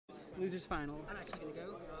Losers finals. I'm actually gonna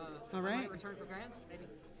go. All right. I might return for grands, maybe.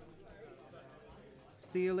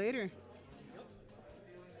 See you later.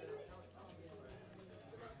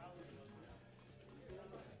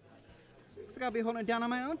 Looks like I'll be holding it down on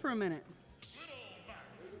my own for a minute.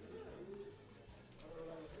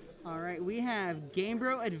 All right, we have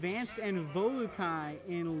GamebroAdvanced and Volukai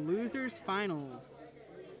in losers finals.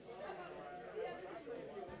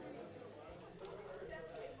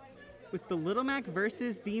 With the Little Mac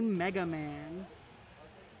versus the Mega Man.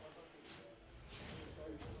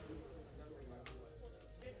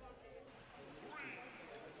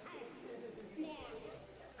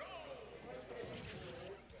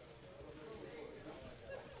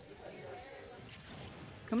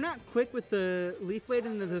 Coming out quick with the Leaf Blade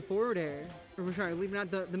and the forward air. Or sorry, leaving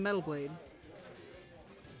out the Metal Blade.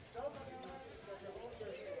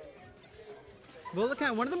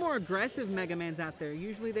 Volukai, one of the more aggressive Mega Mans out there.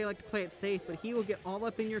 Usually they like to play it safe, but he will get all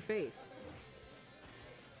up in your face.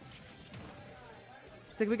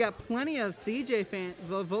 It's like we got plenty of CJ fans,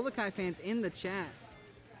 Volukai fans in the chat.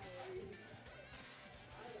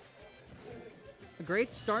 A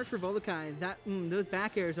great start for Volukai. Those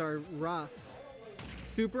back airs are rough.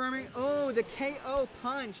 Super armor. Oh, the KO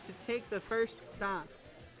punch to take the first stop.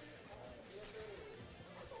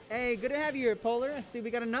 Hey, good to have you here, Polar. I see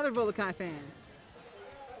we got another Volukai fan.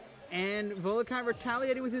 And Volukai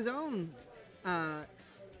retaliated with his own KO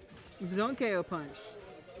punch.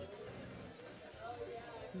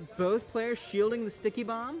 Both players shielding the sticky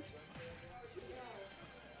bomb.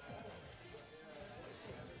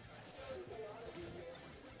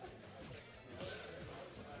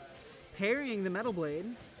 Parrying the Metal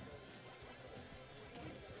Blade.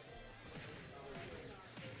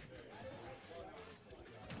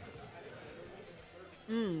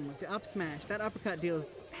 The up smash. That uppercut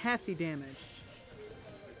deals hefty damage.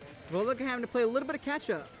 Volukai having to play a little bit of catch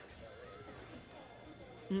up.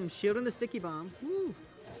 Shielding the sticky bomb. Woo.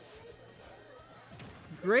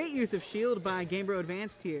 Great use of shield by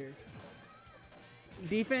GamebroAdvanced here.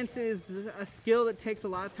 Defense is a skill that takes a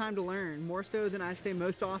lot of time to learn, more so than I'd say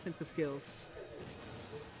most offensive skills.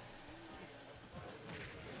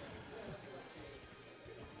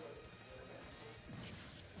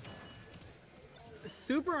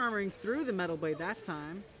 Super armoring through the Metal Blade that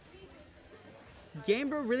time.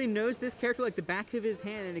 Gamebro really knows this character like the back of his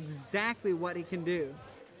hand and exactly what he can do.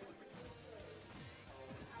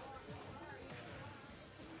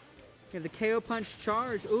 You have the KO punch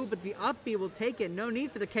charge. Ooh, but the up B will take it. No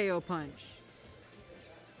need for the KO punch.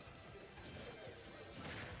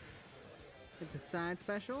 Get the side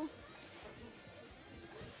special.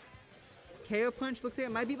 KO punch looks like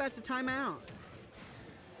it might be about to time out.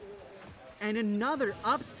 And another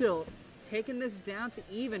up tilt, taking this down to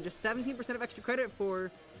even. Just 17% of extra credit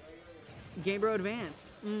for GamebroAdvanced.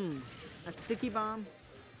 That sticky bomb.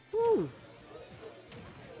 Woo!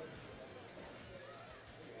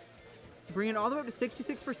 Bring it all the way up to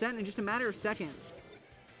 66% in just a matter of seconds.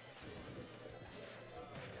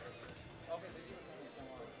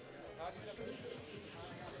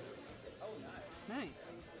 Nice.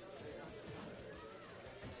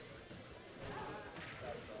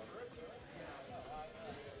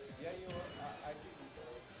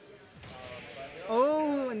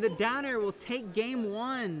 Oh, and the down air will take game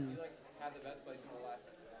one.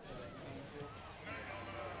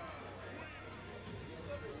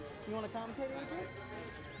 You want to commentate,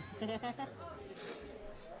 Richard?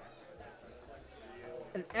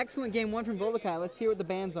 An excellent game one from Volukai. Let's hear what the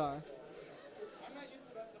bands are.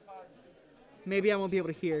 Maybe I won't be able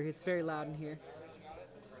to hear. It's very loud in here.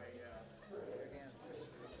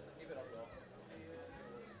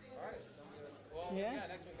 Yeah?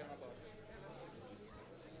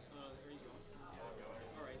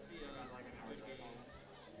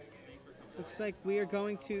 Looks like we are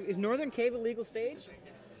going to... Is Northern Cave a legal stage?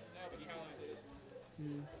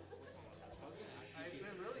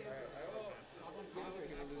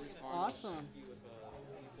 Awesome.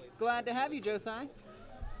 Glad to have you, Josai.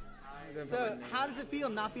 So, how does it feel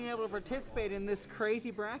not being able to participate in this crazy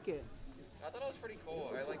bracket? I thought it was pretty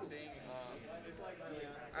cool. I like seeing,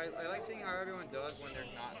 I like seeing how everyone does when there's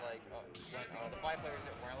not like when the 5 players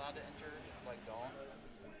that weren't allowed to enter like don't,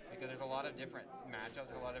 because there's a lot of different matchups,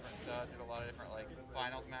 there's a lot of different sets, there's a lot of different like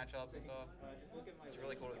finals matchups and stuff. It's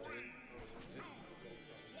really cool to see.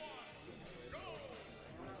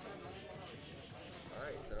 All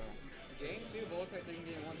right, so game 2, Volukai taking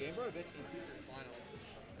game 1. GamebroAdvanced in Futures final.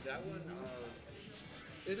 That one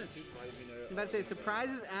isn't too surprising, you know. I'm about to say,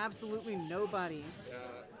 surprises absolutely nobody. Yeah,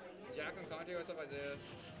 Jack and Conte, what's up, Isaiah?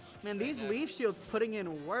 Man, these Leaf Shields putting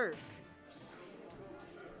in work.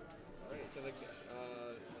 Alright, so like,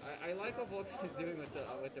 I I like what Volukai is doing with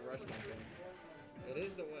the rush bumping. It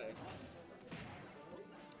is the way.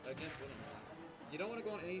 Against Little. You don't want to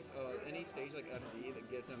go on any stage like FD that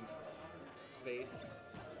gives him space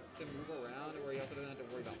to move around, where he also doesn't have to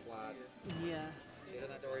worry about flats. Yes. He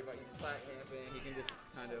doesn't have to worry about you flat camping. He can just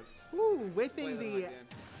kind of. Ooh, whiffing the.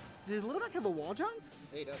 Does Little Mac have a wall jump?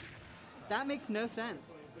 Yeah, he does. That makes no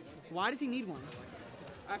sense. Why does he need one?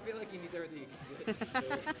 I feel like he needs everything he can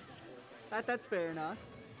get. That's fair enough.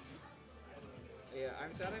 Yeah,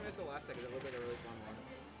 I'm sad I missed the last second. It looked like a really fun one.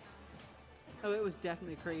 Oh, it was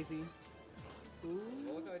definitely crazy. Ooh.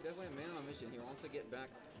 Volukai definitely a man on a mission. He wants to get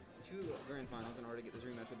back to Grand Finals in order to get this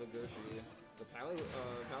rematch with Goshi. The Palo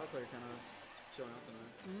player kind of showing out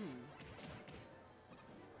tonight.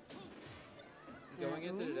 Going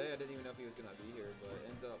into today, I didn't even know if he was going to be here, but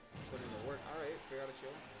ends up putting in the work. All right, figure out a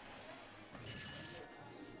shield.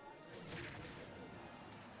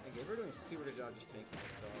 And Gaber doing a super good job just taking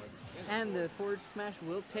this dog. And the forward smash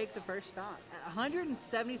will take the first stock. At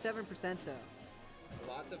 177% though.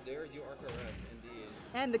 Lots of dares, you are correct, indeed.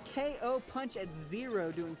 And the KO punch at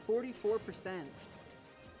 0 doing 44%.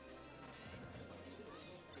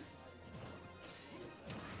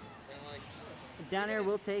 Down air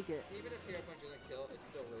will take it. Even if KO punch doesn't kill, it's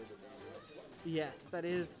still really good damage. Yes, that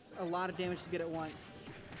is a lot of damage to get at once.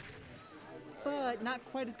 But not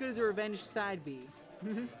quite as good as a revenge side B.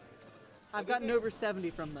 I've gotten over 70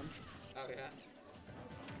 from them. Oh yeah.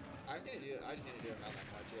 I just need to do it not that much.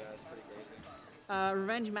 Yeah, it's pretty crazy.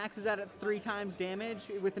 Revenge maxes out at 3 times damage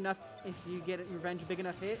with enough, if you get it revenge big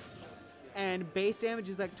enough hit. And base damage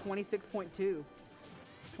is like 26.2.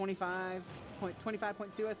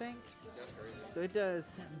 25.2 I think. That's crazy. So it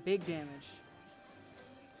does big damage.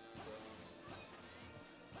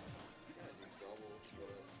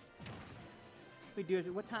 We do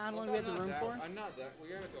it. What time long do we have the room for? I'm not that. We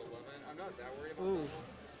have it to 11. I'm not that worried about Ooh. that.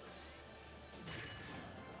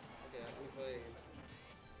 Okay, we play.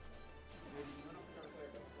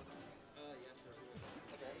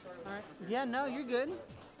 All right. Yeah, no, you're good.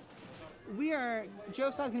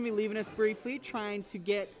 Joe Saw's going to be leaving us briefly, trying to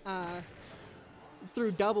get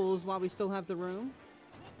through doubles while we still have the room.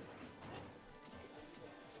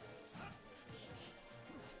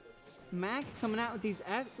 Mac coming out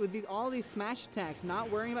with all these smash attacks,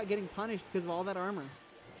 not worrying about getting punished because of all that armor.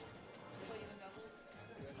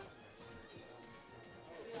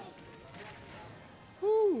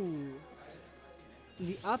 Woo!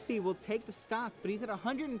 The up B will take the stock, but he's at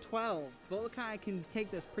 112. Volukai can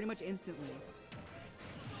take this pretty much instantly.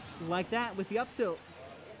 Like that with the up tilt.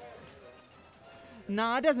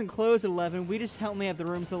 Nah, it doesn't close at 11. We just only have the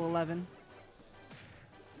room till 11.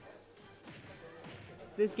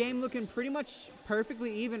 This game looking pretty much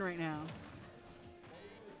perfectly even right now.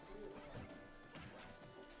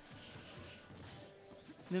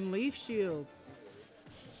 Them leaf shields.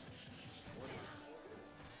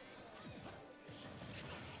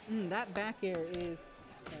 That back air is...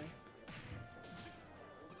 Sorry.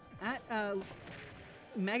 That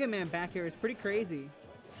Mega Man back air is pretty crazy.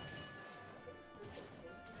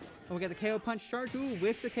 Oh, we got the KO punch charge. Ooh,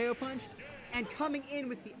 with the KO punch. And coming in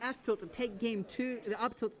with the F tilt to take game 2, the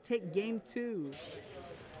up tilt to take game 2.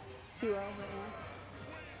 2-0 right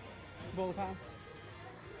now. Volukai.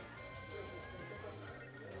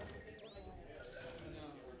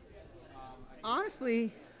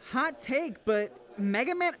 Honestly, hot take, but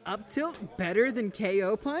Mega Man up tilt better than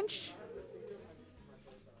KO punch?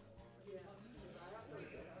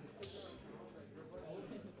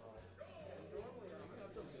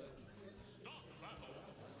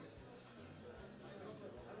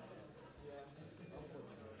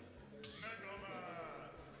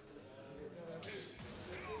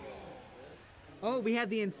 Oh, we have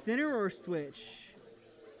the Incineroar switch.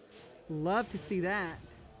 Love to see that.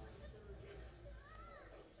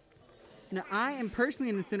 Now, I am personally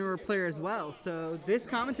an Incineroar player as well, so this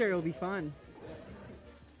commentary will be fun.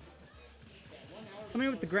 Coming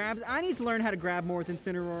in with the grabs. I need to learn how to grab more with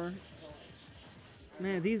Incineroar.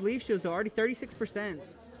 Man, these leaf shields, though, already 36%.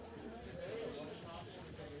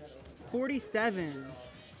 47.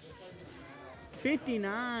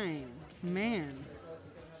 59. Man.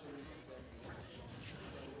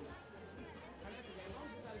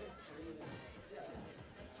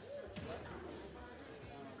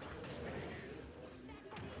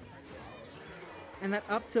 And that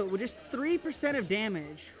up tilt with just 3% of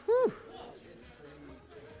damage. Whew.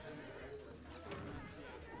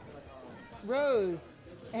 Rose.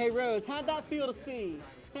 Hey, Rose, how'd that feel to see?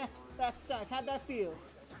 That stuck. How'd that feel?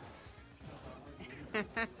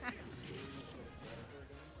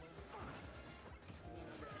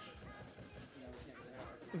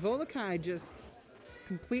 Volukai just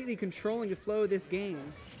completely controlling the flow of this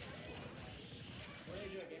game.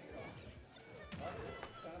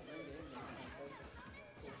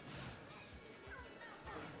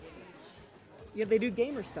 Yeah, they do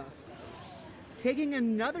gamer stuff. Taking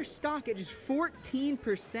another stock at just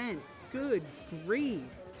 14%. Good grief.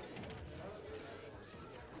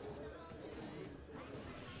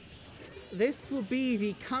 This will be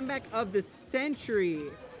the comeback of the century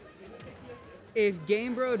if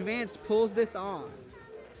GamebroAdvanced pulls this off.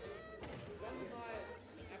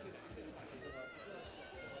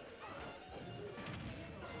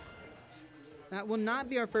 That will not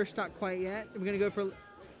be our first stock quite yet. We're going to go for...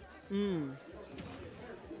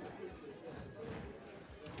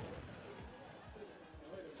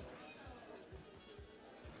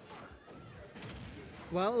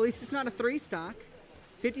 Well, at least it's not a 3 stock.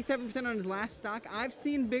 57% on his last stock. I've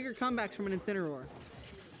seen bigger comebacks from an Incineroar.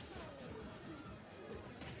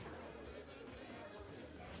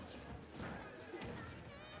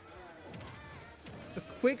 A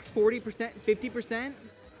quick 40%, 50%,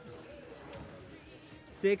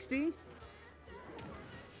 60,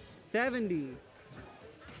 70.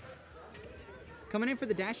 Coming in for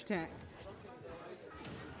the dash attack.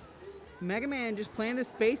 Mega Man just playing the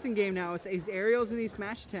spacing game now with these aerials and these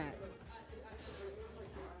smash attacks.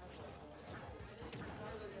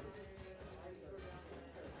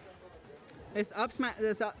 This up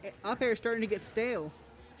air is starting to get stale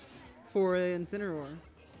for Incineroar.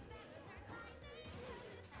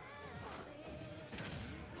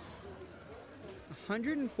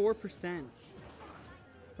 $104%.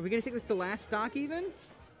 Are we gonna take this to last stock even?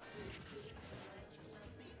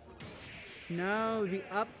 No, the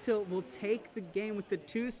up tilt will take the game with the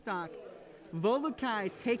 2 stock.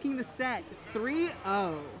 Volukai taking the set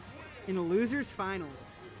 3-0 in a loser's finals.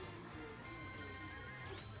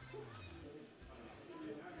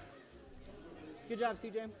 Good job,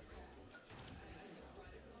 CJ.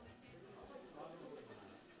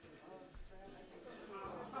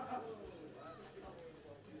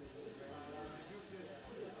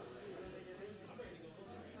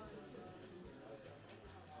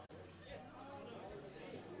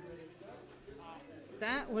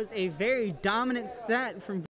 That was a very dominant set from